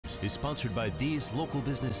Veterans is sponsored by these local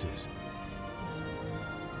businesses.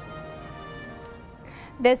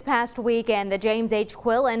 This past weekend, the James H.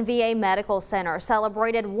 Quillen VA Medical Center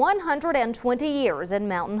celebrated 120 years in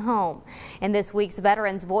Mountain Home. In this week's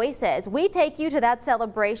Veterans Voices, we take you to that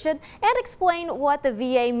celebration and explain what the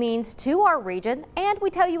VA means to our region, and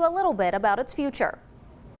we tell you a little bit about its future.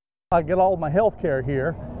 I get all of my health care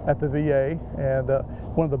here at the VA, and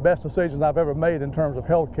one of the best decisions I've ever made in terms of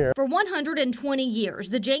health care. For 120 years,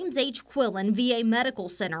 the James H. Quillen VA Medical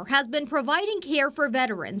Center has been providing care for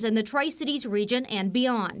veterans in the Tri-Cities region and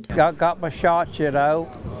beyond. I got my shots, you know,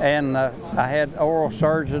 and I had oral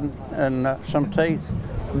surgeon and some teeth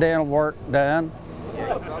dental work done,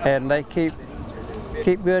 and they keep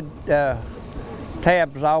good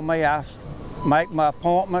tabs on me. I make my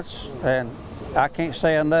appointments, and I can't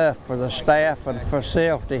say enough for the staff and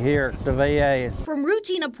facility here at the VA. From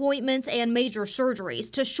routine appointments and major surgeries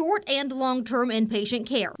to short and long-term inpatient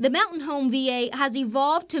care, the Mountain Home VA has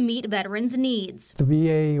evolved to meet veterans' needs. The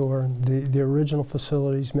VA, or the original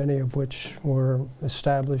facilities, many of which were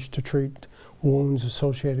established to treat wounds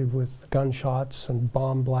associated with gunshots and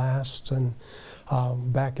bomb blasts, and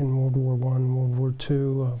back in World War I, World War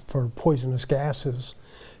II, for poisonous gases.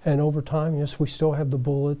 And over time, yes, we still have the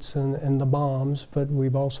bullets and the bombs, but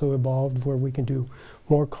we've also evolved where we can do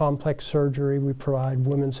more complex surgery. We provide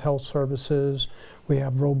women's health services. We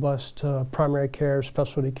have robust primary care,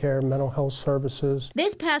 specialty care, mental health services.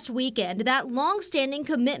 This past weekend, that long-standing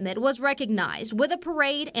commitment was recognized with a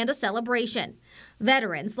parade and a celebration.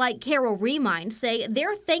 Veterans like Carol Remind say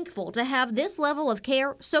they're thankful to have this level of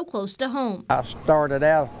care so close to home. I started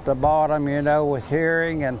out at the bottom, you know, with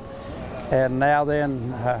hearing, and now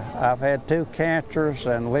then I've had 2 cancers,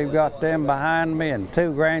 and we've got them behind me and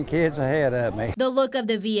 2 grandkids ahead of me. The look of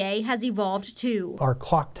the VA has evolved too. Our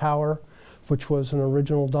clock tower, which was an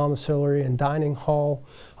original domiciliary and dining hall,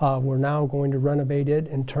 we're now going to renovate it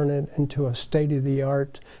and turn it into a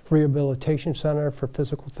state-of-the-art rehabilitation center for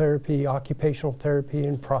physical therapy, occupational therapy,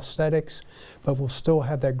 and prosthetics, but we'll still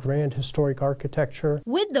have that grand historic architecture.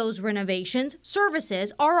 With those renovations,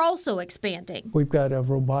 services are also expanding. We've got a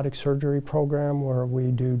robotic surgery program where we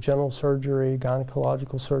do general surgery,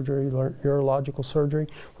 gynecological surgery, urological surgery.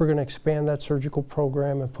 We're going to expand that surgical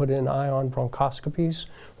program and put in ion bronchoscopies,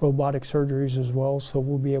 robotic surgeries as well, so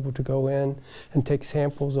we'll be able to go in and take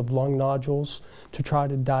samples of lung nodules to try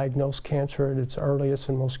to diagnose cancer at its earliest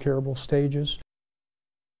and most curable stages.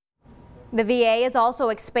 The VA is also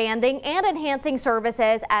expanding and enhancing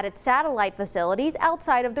services at its satellite facilities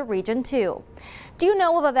outside of the region too. Do you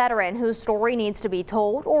know of a veteran whose story needs to be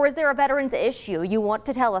told, or is there a veterans issue you want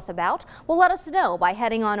to tell us about? Well, let us know by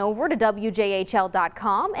heading on over to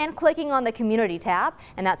WJHL.com and clicking on the Community tab,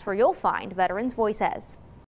 and that's where you'll find Veterans Voices.